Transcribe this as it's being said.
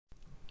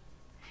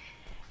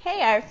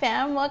Hey, Art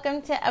Fam.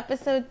 Welcome to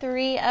episode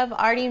 3 of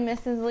Artie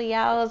Mrs.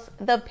 Liao's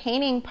The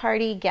Painting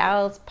Party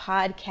Gals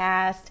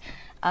podcast.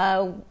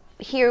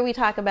 Here we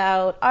talk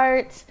about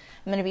art.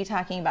 I'm going to be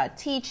talking about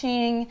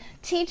teaching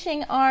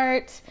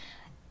art,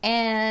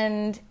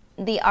 and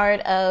the art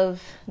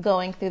of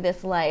going through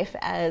this life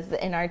as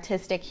an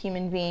artistic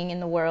human being in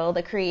the world,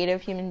 a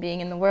creative human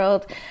being in the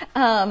world.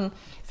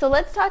 So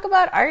let's talk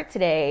about art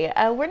today.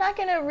 We're not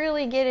going to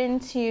really get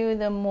into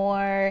the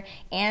more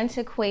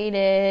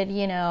antiquated,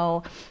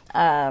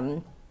 a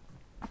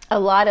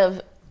lot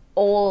of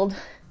old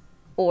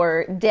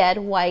or dead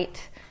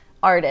white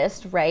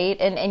artists, right?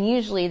 And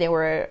usually they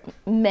were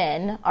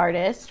men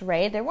artists,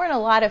 right? There weren't a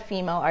lot of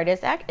female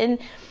artists. And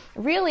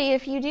really,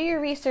 if you do your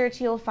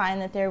research, you'll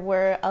find that there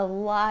were a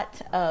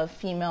lot of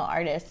female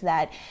artists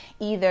that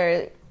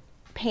either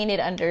painted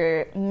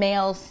under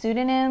male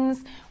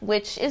pseudonyms,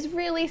 which is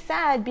really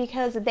sad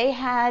because they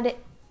had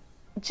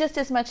just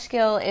as much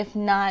skill, if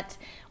not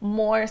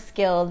more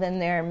skill, than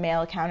their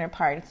male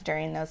counterparts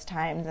during those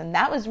times. And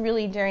that was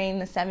really during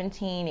the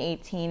 17,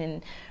 18,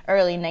 and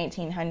early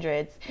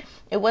 1900s.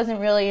 It wasn't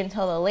really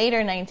until the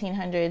later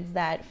 1900s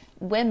that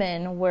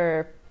women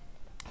were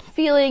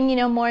feeling,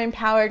 more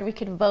empowered. We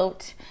could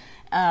vote.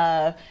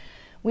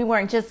 We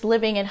weren't just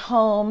living at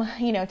home,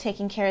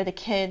 taking care of the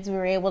kids. We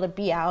were able to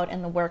be out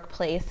in the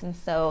workplace. And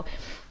so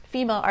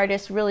female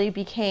artists really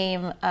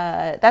became,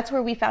 that's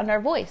where we found our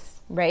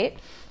voice, right?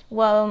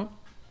 Well,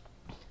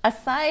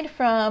 aside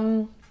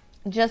from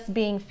just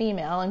being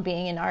female and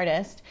being an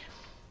artist,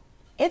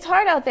 it's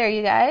hard out there,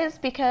 you guys,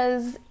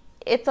 because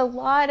it's a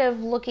lot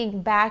of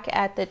looking back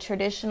at the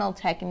traditional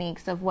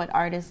techniques of what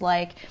art is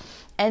like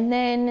and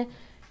then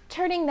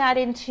turning that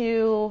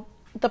into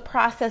the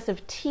process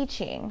of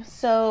teaching.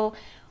 So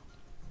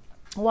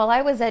while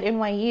I was at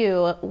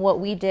NYU,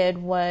 what we did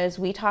was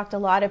we talked a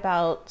lot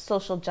about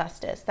social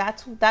justice.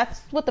 That's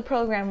what the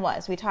program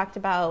was. We talked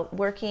about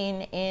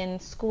working in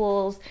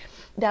schools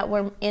that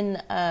were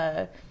in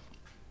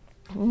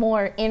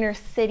more inner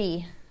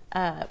city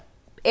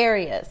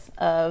areas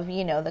of,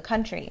 the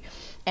country.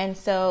 And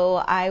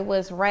so I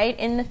was right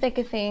in the thick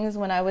of things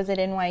when I was at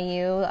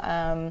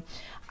NYU.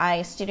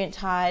 I student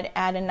taught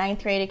at a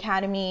 9th grade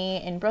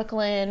academy in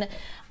Brooklyn.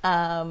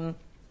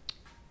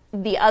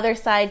 The other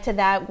side to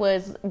that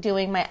was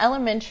doing my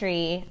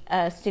elementary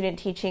student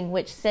teaching,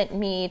 which sent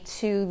me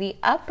to the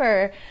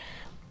Upper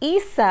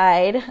East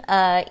Side,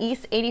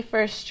 East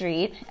 81st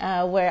Street,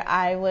 where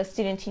I was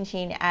student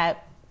teaching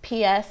at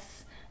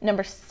PS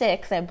number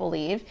 6, I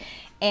believe,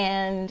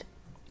 and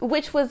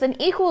which was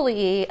an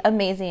equally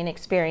amazing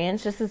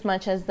experience, just as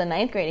much as the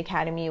 9th grade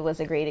academy was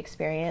a great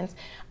experience.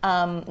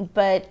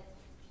 But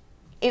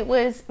it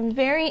was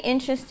very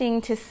interesting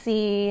to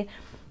see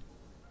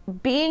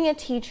being a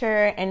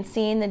teacher and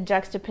seeing the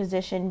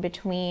juxtaposition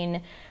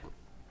between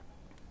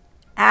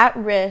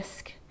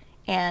at-risk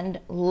and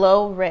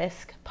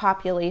low-risk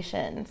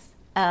populations,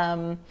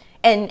 and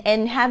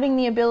having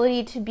the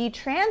ability to be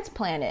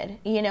transplanted,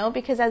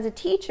 because as a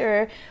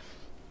teacher,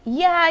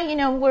 we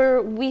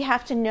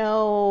have to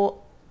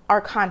know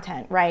our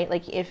content, right?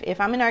 Like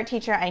if I'm an art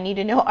teacher, I need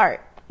to know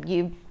art.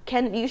 You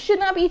should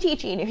not be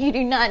teaching if you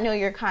do not know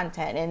your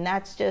content, and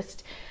that's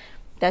just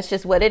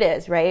what it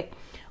is, right?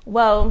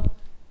 Well,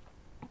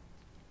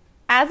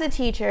 as a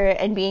teacher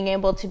and being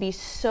able to be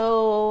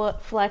so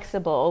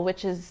flexible,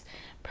 which is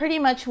pretty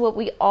much what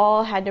we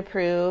all had to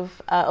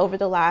prove over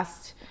the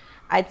last,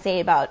 I'd say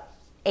about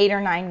 8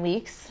 or 9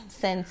 weeks,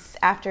 since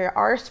after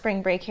our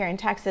spring break here in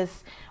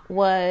Texas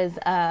was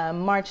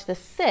March the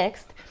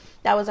 6th.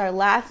 That was our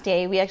last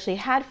day. We actually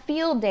had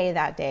field day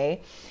that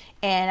day.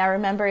 And I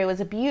remember it was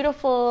a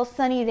beautiful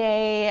sunny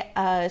day,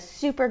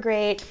 super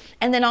great.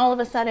 And then all of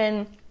a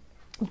sudden,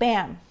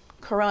 bam,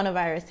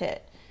 coronavirus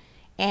hit.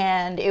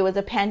 And it was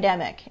a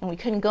pandemic and we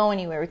couldn't go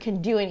anywhere. We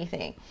couldn't do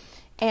anything.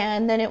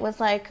 And then it was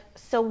like,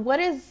 so what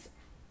is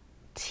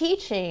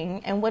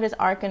teaching and what is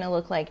art going to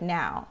look like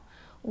now?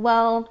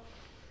 Well,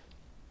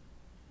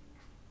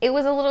 it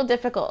was a little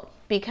difficult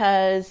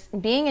because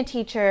being a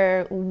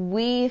teacher,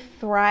 we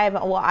thrive.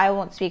 Well, I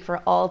won't speak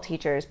for all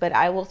teachers, but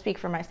I will speak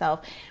for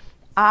myself.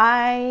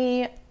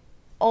 I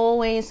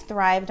always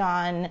thrived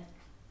on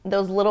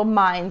those little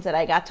minds that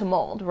I got to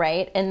mold,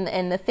 right?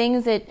 And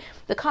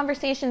the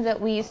conversations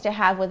that we used to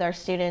have with our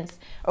students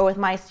or with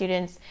my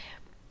students,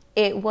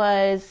 it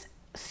was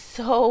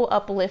so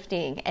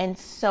uplifting and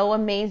so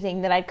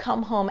amazing that I'd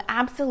come home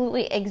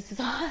absolutely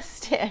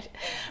exhausted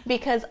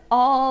because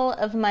all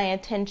of my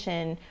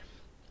attention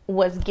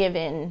was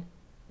given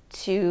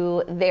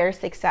to their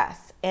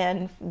success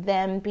and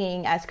them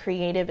being as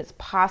creative as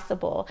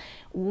possible,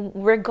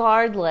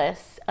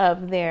 regardless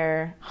of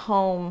their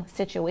home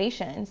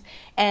situations.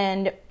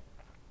 And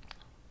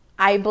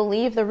I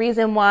believe the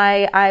reason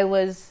why I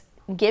was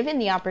given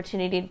the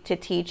opportunity to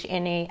teach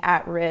in a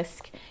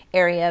at-risk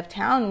area of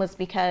town was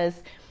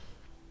because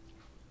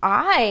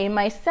I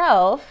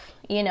myself,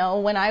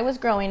 when I was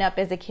growing up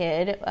as a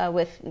kid,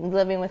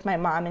 living with my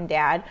mom and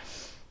dad,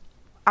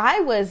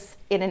 I was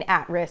in an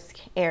at-risk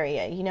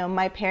area.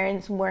 My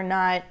parents were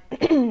not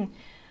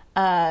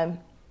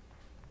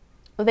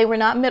they were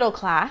not middle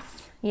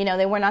class. You know,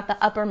 they were not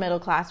the upper middle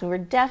class. We were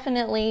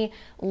definitely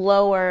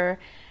lower,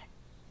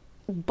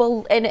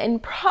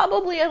 and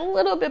probably a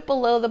little bit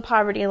below the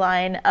poverty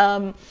line.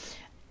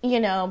 You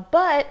know,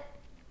 but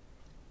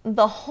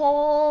the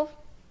whole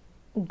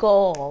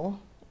goal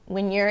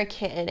when you're a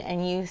kid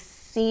and you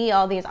see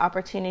all these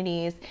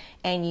opportunities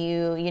and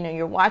you know,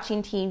 you're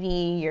watching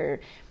TV, you're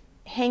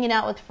hanging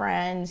out with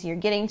friends, you're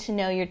getting to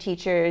know your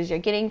teachers, you're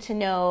getting to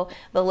know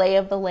the lay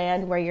of the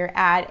land where you're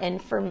at.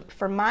 And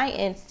for my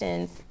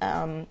instance,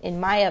 in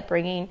my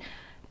upbringing,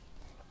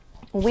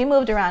 we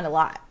moved around a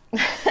lot.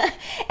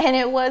 And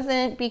it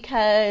wasn't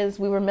because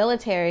we were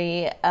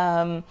military.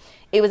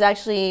 It was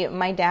actually,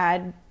 my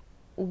dad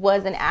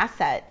was an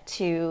asset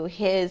to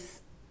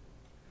his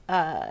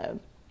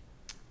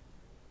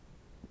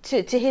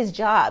to his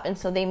job, and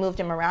so they moved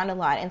him around a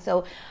lot. And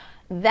so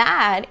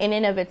that in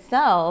and of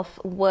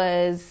itself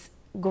was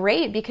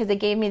great because it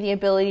gave me the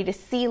ability to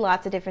see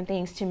lots of different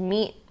things, to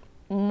meet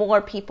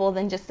more people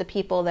than just the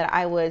people that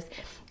I was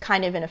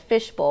kind of in a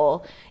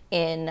fishbowl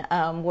in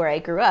where I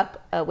grew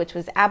up, which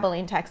was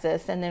Abilene,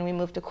 Texas. And then we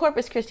moved to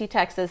Corpus Christi,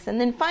 Texas. And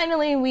then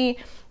finally we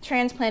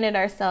transplanted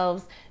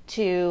ourselves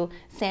to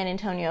San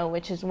Antonio,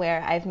 which is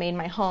where I've made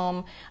my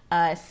home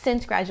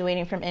since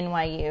graduating from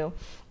NYU.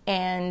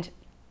 And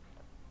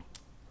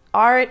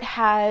art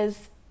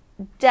has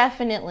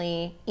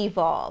definitely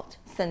evolved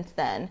since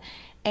then.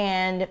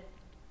 And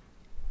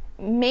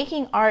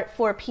making art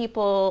for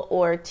people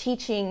or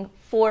teaching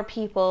for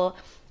people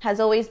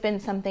has always been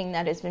something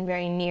that has been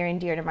very near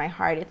and dear to my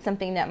heart. It's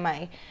something that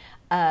my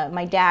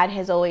dad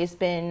has always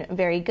been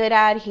very good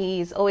at.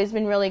 He's always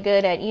been really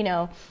good at, you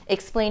know,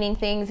 explaining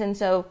things. And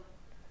so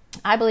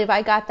I believe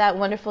I got that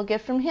wonderful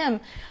gift from him.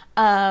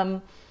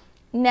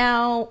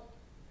 Now,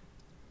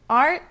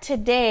 art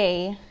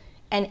today,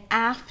 and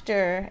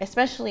after,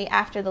 especially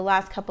after the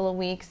last couple of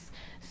weeks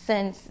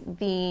since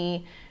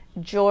the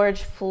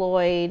George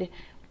Floyd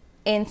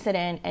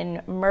incident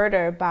and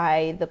murder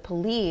by the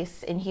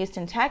police in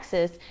Houston,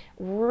 Texas,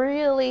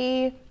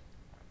 really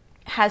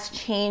has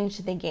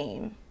changed the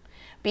game.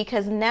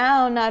 Because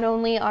now not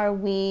only are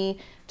we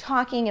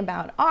talking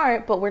about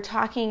art, but we're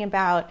talking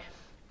about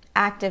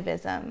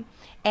activism.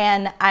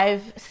 And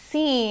I've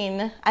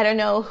seen, I don't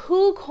know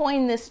who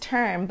coined this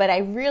term, but I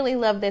really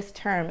love this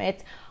term.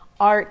 It's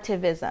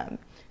artivism.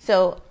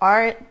 So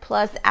art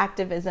plus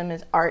activism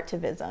is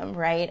artivism,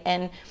 right?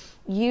 And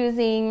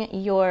using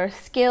your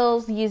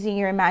skills, using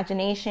your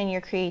imagination,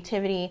 your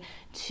creativity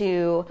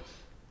to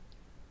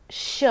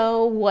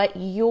show what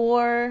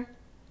your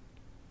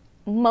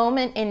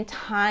moment in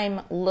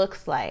time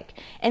looks like.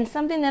 And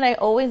something that I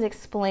always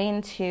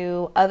explain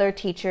to other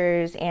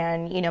teachers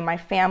and, you know, my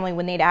family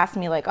when they'd ask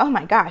me like, oh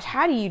my gosh,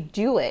 how do you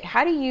do it?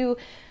 How do you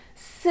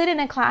sit in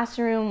a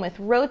classroom with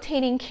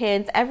rotating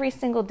kids every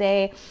single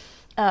day,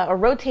 or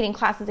rotating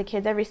classes of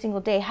kids every single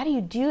day? How do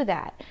you do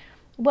that?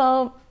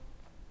 Well,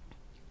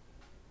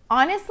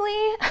 honestly,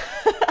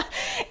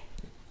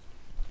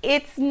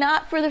 it's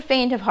not for the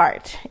faint of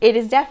heart. It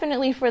is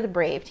definitely for the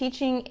brave.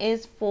 Teaching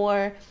is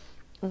for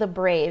the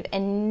brave.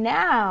 And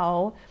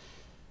now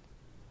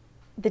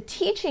the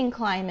teaching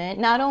climate,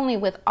 not only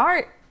with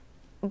art,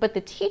 but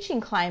the teaching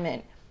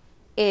climate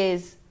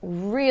is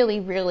really,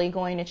 really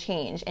going to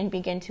change and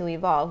begin to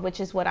evolve, which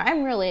is what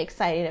I'm really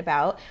excited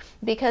about,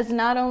 because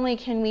not only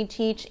can we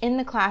teach in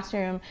the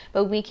classroom,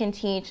 but we can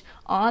teach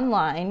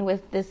online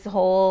with this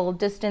whole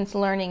distance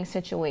learning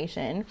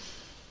situation.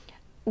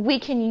 We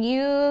can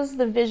use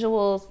the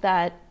visuals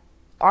that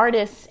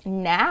artists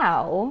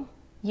now,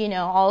 you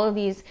know, all of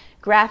these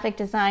graphic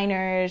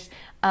designers,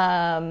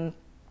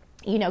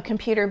 you know,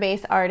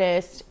 computer-based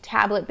artists,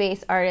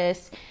 tablet-based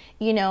artists,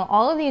 you know,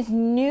 all of these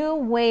new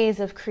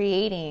ways of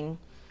creating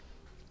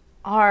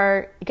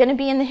are going to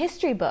be in the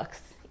history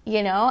books,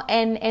 you know,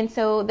 and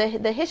so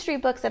the history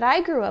books that I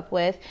grew up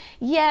with,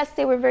 yes,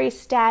 they were very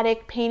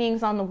static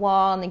paintings on the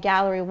wall and the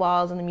gallery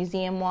walls and the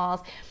museum walls,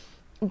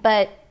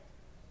 but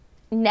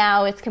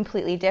now it's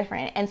completely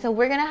different. And so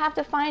we're going to have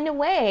to find a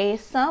way,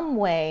 some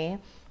way,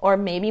 or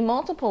maybe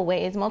multiple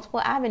ways,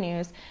 multiple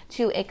avenues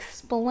to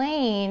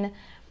explain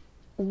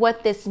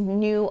what this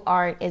new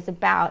art is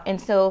about. And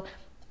so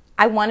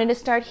I wanted to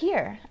start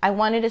here. I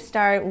wanted to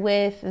start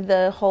with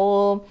the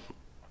whole,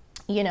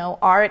 you know,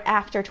 art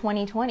after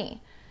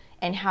 2020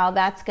 and how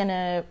that's going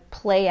to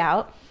play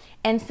out.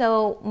 And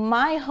so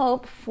my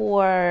hope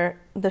for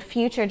the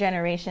future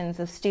generations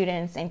of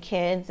students and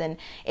kids, and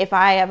if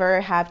I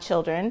ever have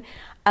children,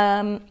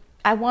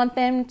 I want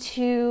them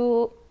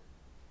to,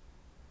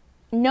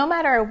 no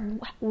matter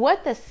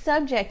what the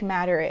subject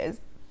matter is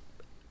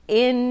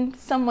in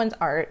someone's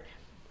art,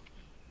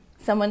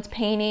 someone's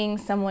painting,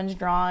 someone's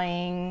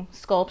drawing,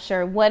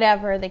 sculpture,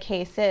 whatever the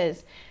case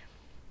is,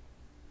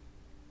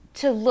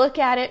 to look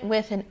at it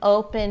with an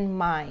open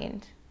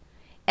mind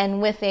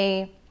and with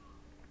a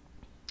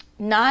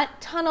not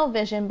tunnel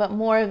vision, but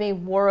more of a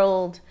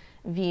world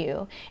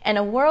view. And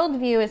a world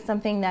view is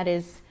something that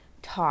is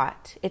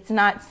taught. It's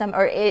not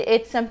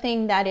it's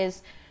something that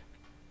is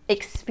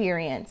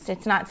experience.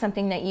 It's not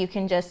something that you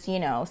can just,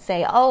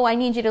 say, oh, I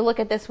need you to look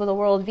at this with a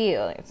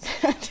worldview.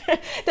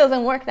 It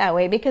doesn't work that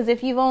way, because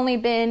if you've only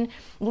been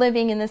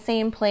living in the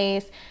same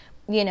place,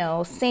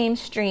 same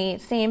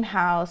street, same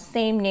house,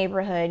 same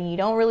neighborhood, and you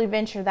don't really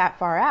venture that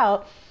far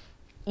out,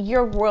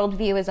 your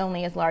worldview is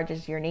only as large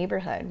as your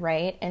neighborhood,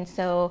 right? And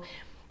so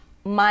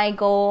my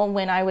goal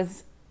when I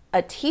was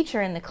a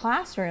teacher in the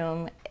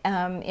classroom,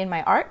 in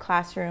my art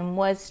classroom,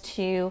 was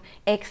to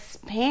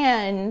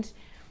expand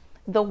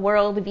the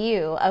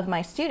worldview of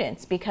my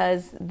students,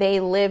 because they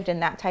lived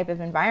in that type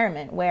of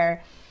environment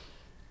where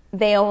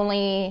they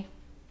only,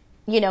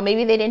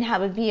 maybe they didn't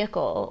have a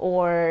vehicle,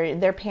 or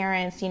their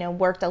parents,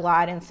 worked a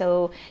lot, and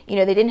so,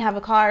 they didn't have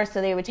a car,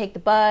 so they would take the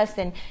bus,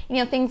 and,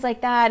 things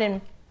like that.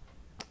 And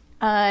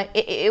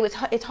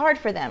it's hard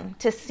for them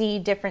to see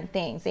different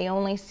things. They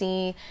only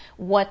see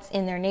what's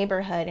in their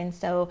neighborhood. And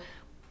so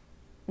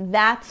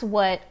that's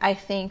what I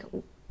think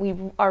we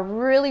are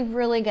really,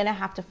 really going to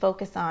have to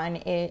focus on,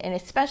 and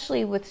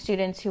especially with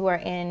students who are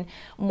in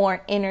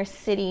more inner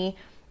city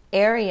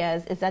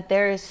areas, is that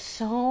there is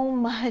so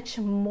much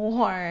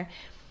more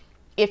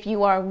if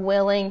you are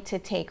willing to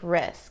take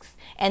risks.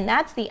 And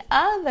that's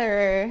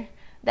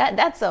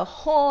that's a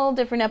whole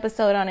different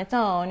episode on its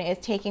own, is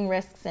taking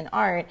risks in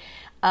art.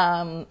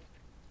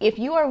 If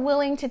you are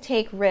willing to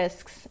take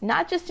risks,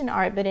 not just in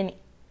art, but in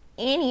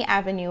any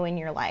avenue in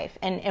your life,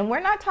 and we're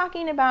not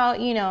talking about,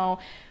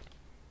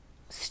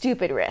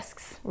 stupid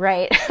risks,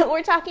 right?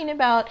 We're talking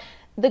about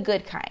the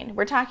good kind.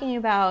 We're talking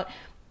about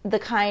the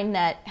kind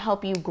that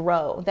help you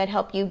grow, that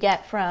help you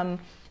get from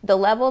the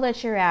level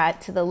that you're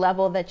at to the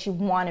level that you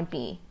want to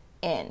be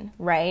in,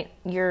 right?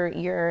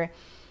 You're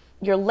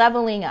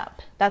leveling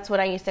up. That's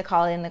what I used to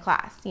call it in the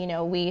class. We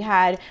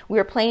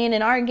were playing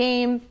an art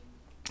game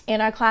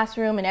in our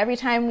classroom, and every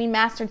time we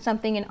mastered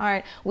something in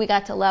art, we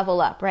got to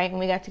level up, right? And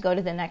we got to go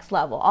to the next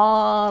level.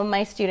 All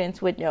my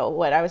students would know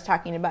what I was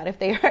talking about if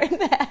they heard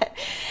that.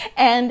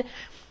 And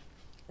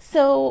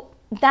so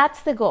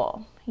that's the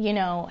goal.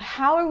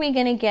 How are we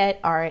going to get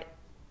art?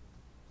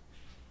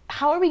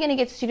 How are we going to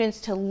get students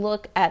to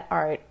look at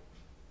art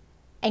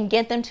and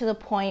get them to the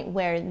point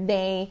where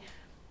they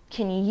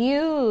can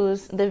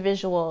use the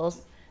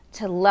visuals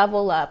to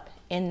level up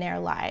in their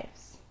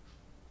lives?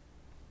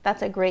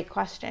 That's a great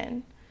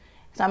question.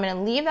 So I'm going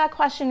to leave that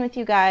question with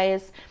you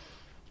guys.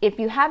 If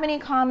you have any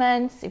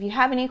comments, if you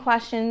have any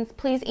questions,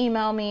 please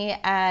email me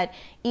at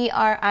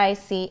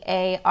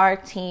ericaartleal,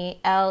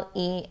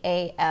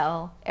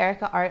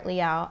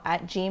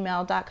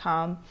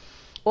 ericaartleal@gmail.com,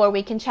 or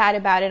we can chat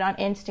about it on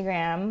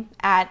Instagram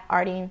at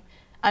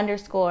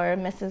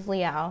arty_Mrs.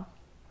 Leal.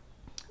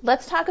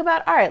 Let's talk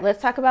about art.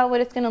 Let's talk about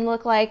what it's going to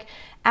look like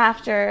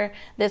after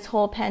this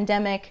whole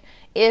pandemic,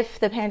 if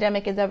the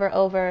pandemic is ever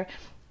over.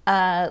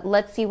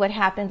 Let's see what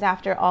happens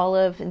after all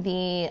of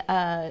the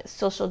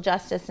social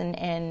justice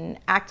and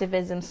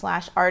activism /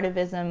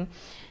 artivism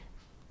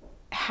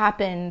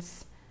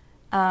happens,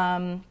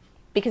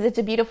 because it's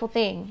a beautiful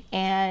thing,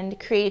 and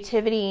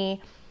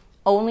creativity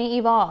only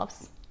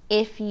evolves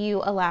if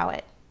you allow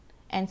it.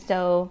 And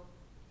so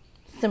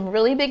some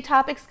really big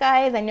topics,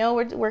 guys. I know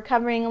we're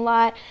covering a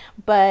lot,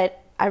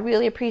 but I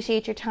really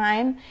appreciate your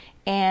time,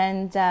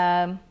 and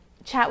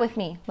chat with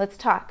me. Let's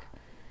talk.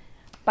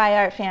 Bye,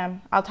 Art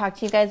Fam. I'll talk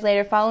to you guys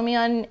later. Follow me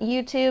on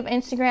YouTube,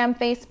 Instagram,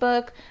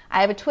 Facebook.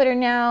 I have a Twitter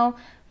now.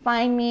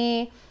 Find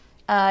me.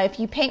 If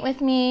you paint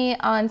with me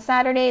on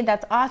Saturday,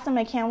 that's awesome.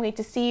 I can't wait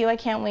to see you. I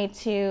can't wait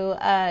to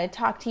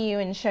talk to you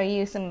and show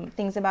you some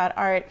things about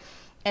art.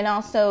 And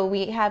also,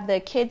 we have the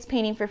kids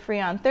painting for free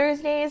on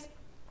Thursdays.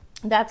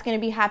 That's going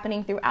to be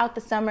happening throughout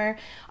the summer.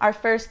 Our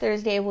first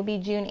Thursday will be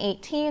June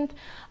 18th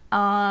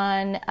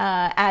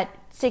at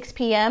 6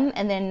 p.m.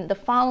 And then the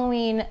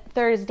following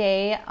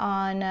Thursday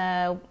on,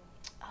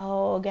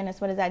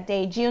 what is that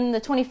day? June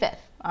the 25th,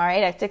 all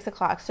right, at 6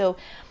 o'clock. So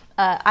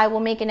I will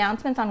make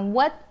announcements on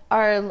what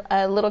our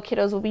little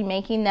kiddos will be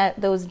making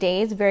those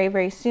days very,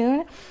 very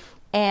soon.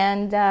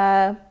 And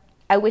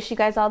I wish you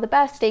guys all the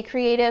best. Stay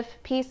creative.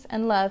 Peace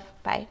and love.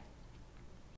 Bye.